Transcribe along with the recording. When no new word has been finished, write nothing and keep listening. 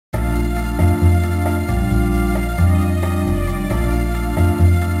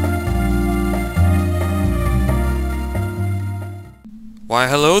Why,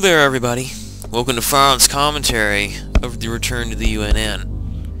 hello there, everybody. Welcome to Firon's commentary of the Return to the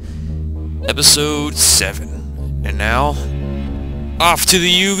UNN. Episode 7. And now, off to the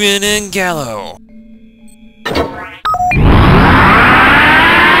UNN Gallo!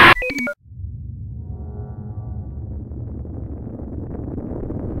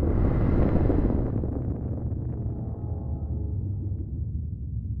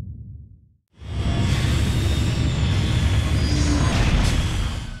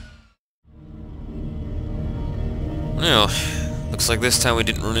 Well, looks like this time we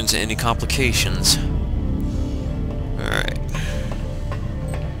didn't run into any complications. Alright.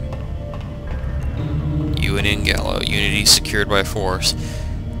 UNN Gallo, unity secured by force.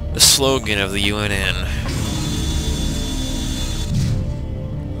 The slogan of the UNN.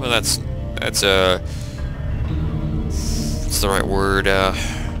 Well, that's what's the right word, damn,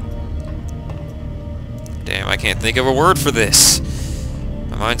 I can't think of a word for this.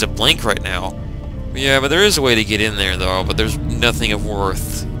 My mind's a blank right now. Yeah, but there is a way to get in there, though, but there's nothing of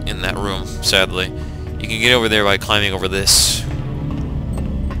worth in that room, sadly. You can get over there by climbing over this.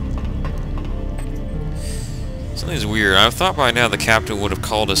 Something's weird. I thought by now the captain would have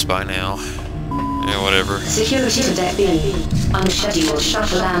called us by now. Yeah, whatever. Security to Deck B. Unscheduled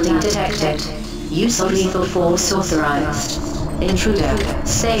shuttle landing detected. Use of lethal force authorized. Intruder,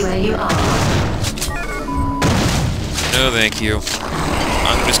 stay where you are. No, thank you.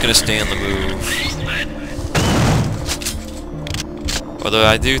 I'm just gonna stay on the move. Although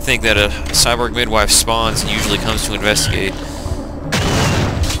I do think that a cyborg midwife spawns and usually comes to investigate.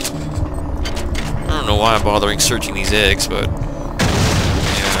 I don't know why I'm bothering searching these eggs, but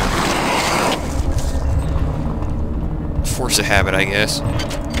yeah. Force of habit, I guess.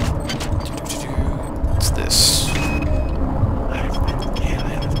 What's this?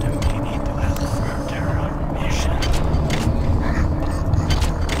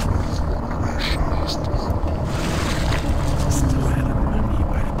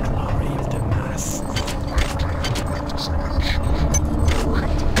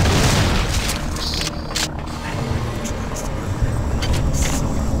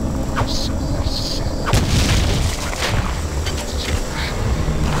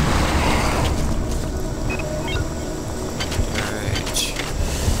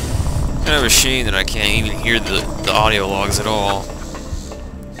 Kind of a shame that I can't even hear the audio logs at all.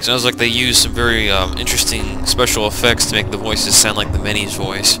 It sounds like they use some very interesting special effects to make the voices sound like the Many's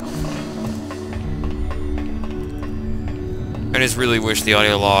voice. I just really wish the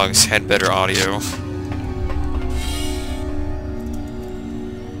audio logs had better audio.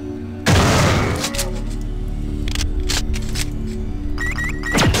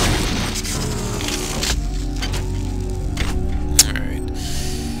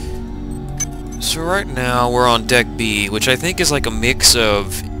 So right now we're on Deck B, which I think is like a mix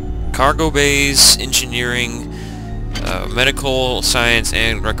of cargo bays, engineering, medical, science,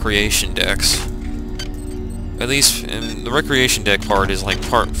 and recreation decks. At least, and the recreation deck part is like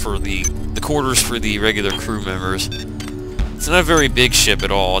part for the quarters for the regular crew members. It's not a very big ship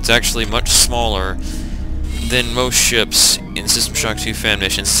at all. It's actually much smaller than most ships in System Shock 2 fan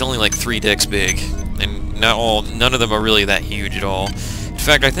missions. It's only like 3 decks big, and none of them are really that huge at all. In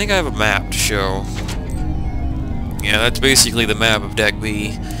fact, I think I have a map to show. Yeah, that's basically the map of Deck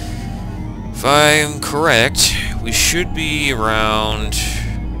B. If I'm correct, we should be around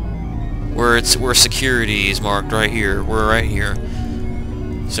where security is marked right here. We're right here.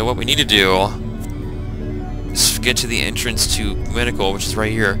 So what we need to do is get to the entrance to medical, which is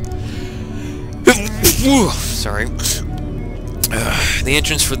right here. Sorry. The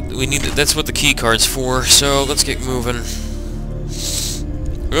entrance for that's what the key card's for. So let's get moving.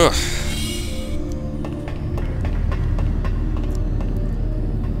 Ugh.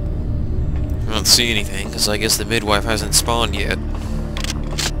 I don't see anything, because I guess the midwife hasn't spawned yet.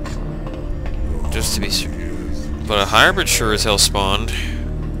 Just to be sure. But a hybrid sure as hell spawned.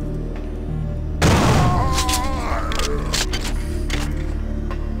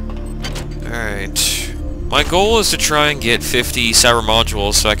 Alright. My goal is to try and get 50 cyber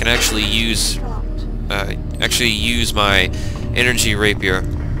modules so I can actually use my energy rapier.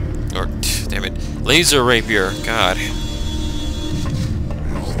 Or, damn it, laser rapier, god.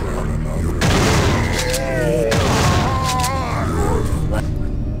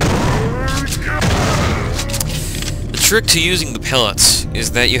 The trick to using the pellets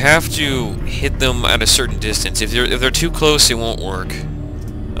is that you have to hit them at a certain distance. If they're too close, it won't work,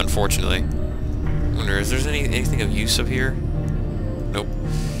 unfortunately. I wonder, is there anything of use up here? Nope.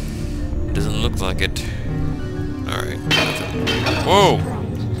 Doesn't look like it. Alright. Whoa!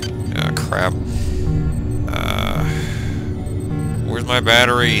 Ah, crap. Where's my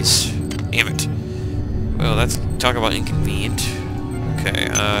batteries? Damn it. Well, that's... talk about inconvenient. Okay,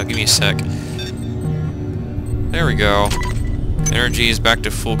 give me a sec. There we go. Energy is back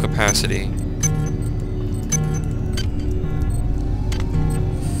to full capacity.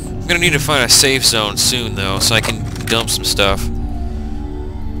 I'm gonna need to find a safe zone soon, though, so I can dump some stuff.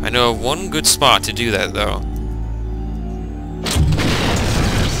 I know of one good spot to do that, though.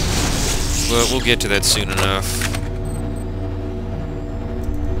 But we'll get to that soon enough.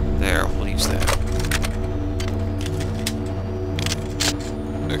 There, we'll use that.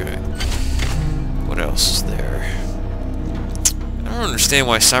 Okay. What else is there? I don't understand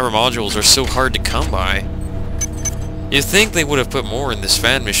why cyber modules are so hard to come by. You'd think they would have put more in this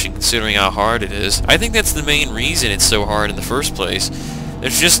fan mission, considering how hard it is. I think that's the main reason it's so hard in the first place.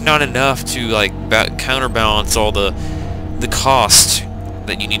 There's just not enough to, like, counterbalance all the cost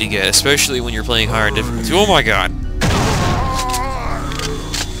that you need to get, especially when you're playing higher difficulty. Oh my god!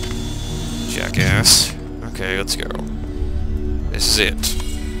 Jackass. Okay, let's go. This is it.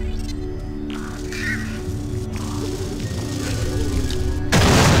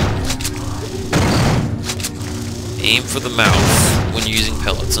 Aim for the mouth when you're using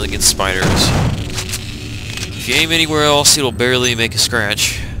pellets against spiders. If you aim anywhere else, it'll barely make a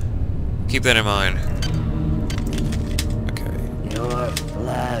scratch. Keep that in mind. Okay. Your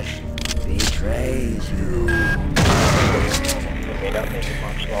flesh betrays you.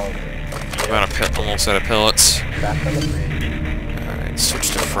 Almost out of pellets. Alright,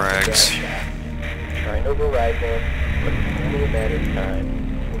 switch to frags. Trying to override them, but it's only a matter of time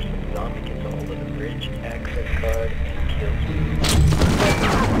before some zombie gets a hold of the bridge access card and kills me.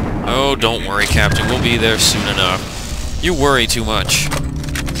 Oh, don't worry, Captain. We'll be there soon enough. You worry too much.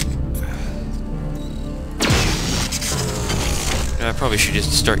 I probably should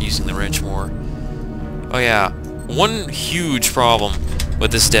just start using the wrench more. Oh yeah, one huge problem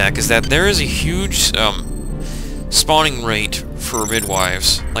with this deck is that there is a huge spawning rate for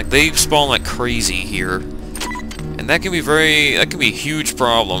midwives. Like, they spawn like crazy here. And that can be a huge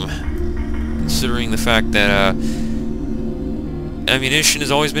problem, considering the fact that ammunition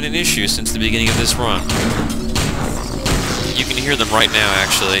has always been an issue since the beginning of this run. You can hear them right now,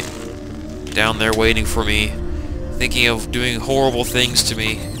 actually. Down there waiting for me, thinking of doing horrible things to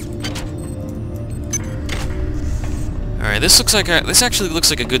me. Alright, this actually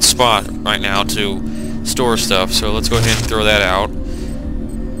looks like a good spot right now to store stuff, so let's go ahead and throw that out.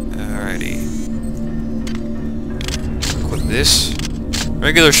 Alrighty. Equip this.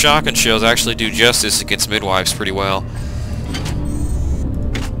 Regular shotgun shells actually do justice against midwives pretty well.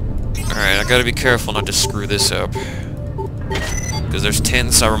 Alright, I gotta be careful not to screw this up, because there's 10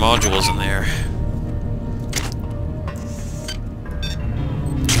 cyber modules in there.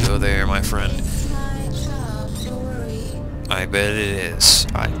 Go there, my friend. I bet it is.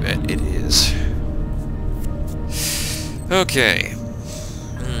 I bet it is. Okay.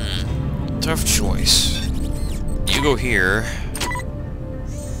 Tough choice. You go here.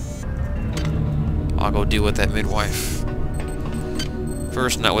 I'll go deal with that midwife.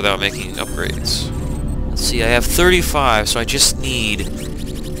 First, not without making upgrades. Let's see, I have 35, so I just need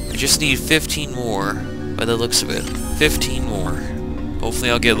 15 more, by the looks of it. 15 more. Hopefully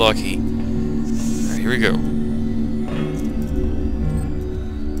I'll get lucky. Alright, here we go.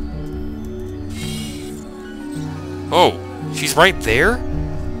 Oh, she's right there?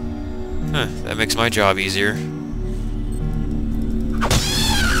 Huh, that makes my job easier.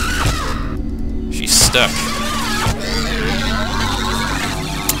 She's stuck.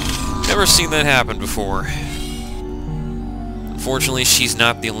 Never seen that happen before. Unfortunately, she's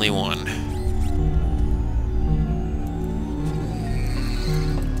not the only one.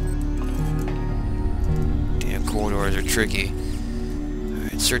 Damn corridors are tricky.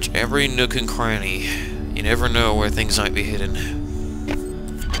 Alright, search every nook and cranny. You never know where things might be hidden.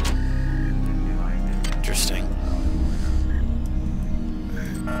 Interesting.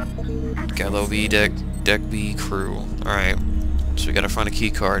 Gallo B, Deck B, crew. Alright, so we gotta find a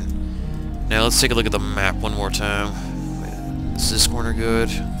key card. Now let's take a look at the map one more time. Is this corner good?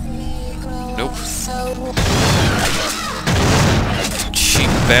 Nope.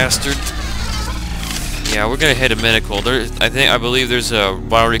 Cheap bastard. Yeah, we're gonna head to medical. I believe there's a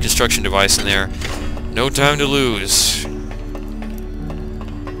bioreconstruction device in there. No time to lose.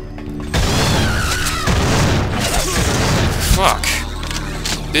 Fuck.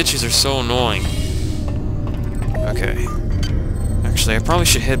 Bitches are so annoying. Okay. Actually, I probably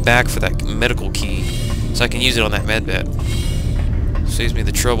should head back for that medical key, so I can use it on that med bed. Saves me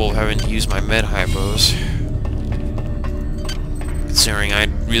the trouble of having to use my med hypos. considering I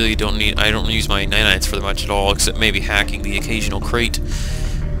really don't use my nanites for much at all, except maybe hacking the occasional crate.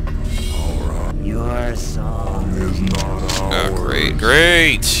 Your song is not Oh,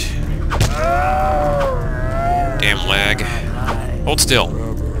 great. Damn lag. Hold still.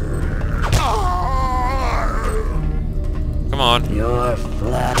 Come on. your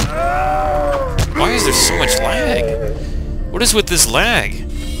flat. Why is there so much lag? What is with this lag?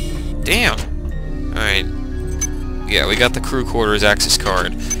 Damn. Alright. Yeah, we got the crew quarters access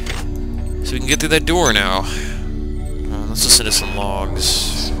card. So we can get through that door now. Let's listen to some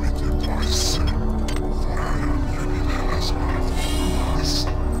logs.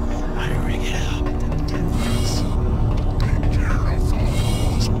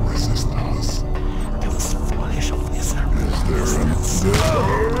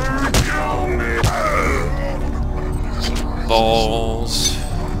 Balls.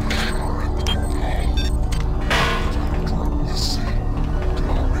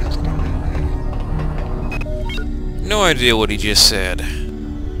 No idea what he just said.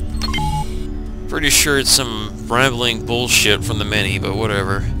 Pretty sure it's some rambling bullshit from the many, but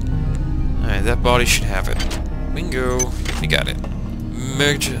whatever. Alright, that body should have it. Bingo. We got it.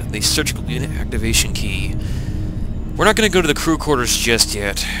 Merge the surgical unit activation key. We're not going to go to the crew quarters just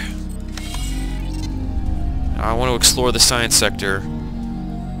yet. I want to explore the science sector.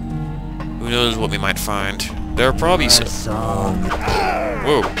 Who knows what we might find. There are probably some...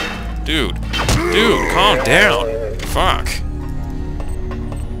 Whoa. Dude. Dude, calm down. Fuck.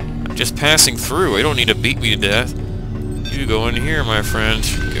 I'm just passing through. I don't need to beat me to death. You go in here, my friend.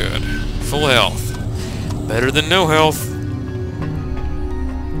 Good. Full health. Better than no health.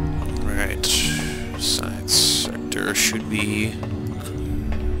 Right. Science sector should be...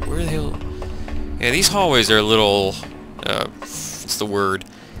 Where the hell... Yeah, these hallways are a little, what's the word?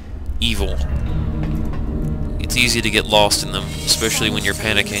 Evil. It's easy to get lost in them, especially when you're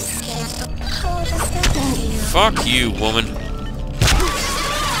panicking. Fuck you, woman.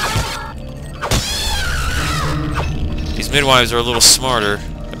 These midwives are a little smarter,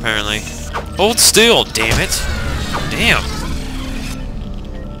 apparently. Hold still, damn it! Damn!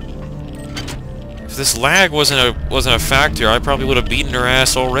 If this lag wasn't a factor, I probably would have beaten her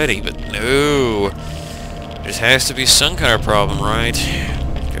ass already, but no. There has to be some kind of problem, right?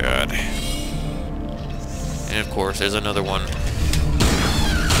 God. And of course, there's another one.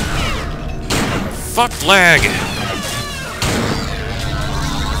 Fuck lag!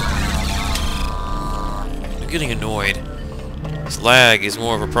 I'm getting annoyed. This lag is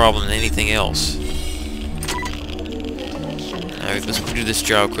more of a problem than anything else. Alright, let's do this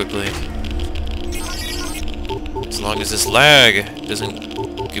job quickly. As long as this lag doesn't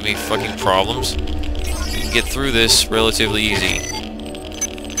give me fucking problems, we can get through this relatively easy.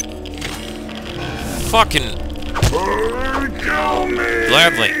 Fucking...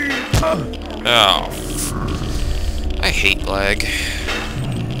 Gladly. Oh. I hate lag.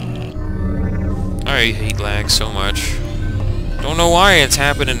 I hate lag so much. Don't know why it's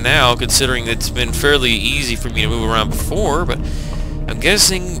happening now, considering it's been fairly easy for me to move around before, but I'm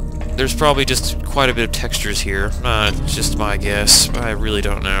guessing there's probably just quite a bit of textures here. It's just my guess. I really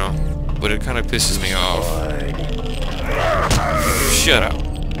don't know. But it kind of pisses me off. Shut up.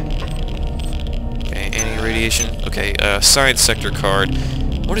 Okay, anti-radiation. Okay, science sector card.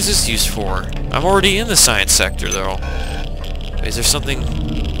 What is this used for? I'm already in the science sector, though. Is there something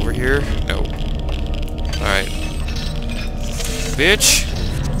over here? No. Alright. Bitch!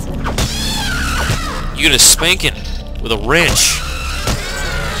 You gonna spanking with a wrench.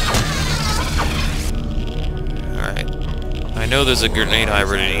 Alright. I know there's a grenade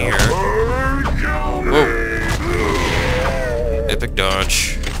hybrid in here. Whoa! Epic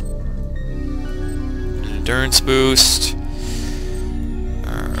dodge. Endurance boost.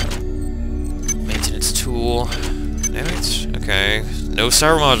 Maintenance tool. Damn it. Okay. No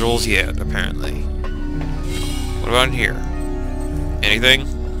cyber modules yet, apparently. What about in here? Anything?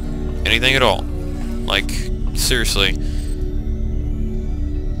 Anything at all? Like, seriously.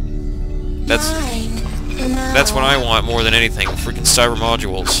 That's what I want more than anything. Freaking cyber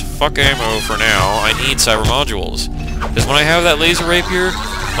modules. Fuck ammo for now. I need cyber modules. Because when I have that laser rapier,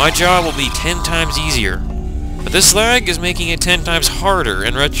 my job will be 10 times easier. But this lag is making it 10 times harder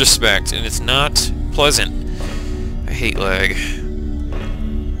in retrospect, and it's not pleasant. I hate lag.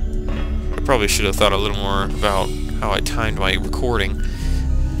 I probably should have thought a little more about how I timed my recording.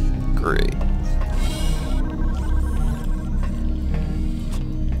 Great.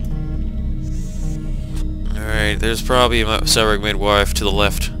 Alright, there's probably a Cyborg midwife to the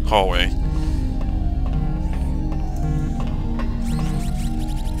left hallway.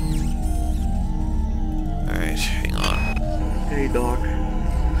 Alright, hang on. Hey, Doc.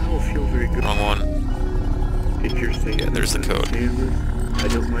 I don't feel very good. Wrong one. If you're saying Yeah, there's the code. I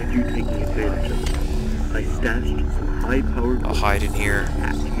don't mind you taking advantage of it. I stashed some high-powered... I'll hide in here.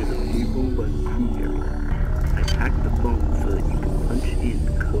 ...packed near the payroll and crew area. I packed the phone so that you can punch in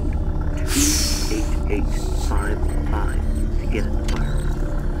code 28855 to get at the fire.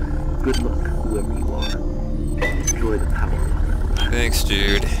 Good luck, whoever you are. Enjoy the power while it lasts. Thanks,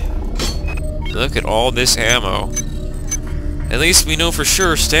 dude. Look at all this ammo. At least we know for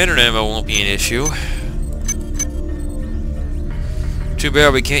sure standard ammo won't be an issue. Too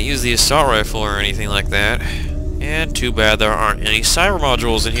bad we can't use the assault rifle or anything like that. And too bad there aren't any cyber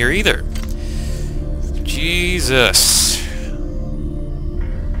modules in here either. Jesus.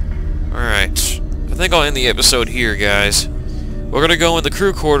 Alright. I think I'll end the episode here, guys. We're gonna go in the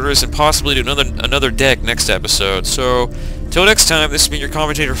crew quarters and possibly do another deck next episode. So, till next time, this has been your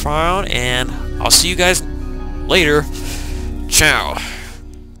commentator Firon, and I'll see you guys later. Ciao.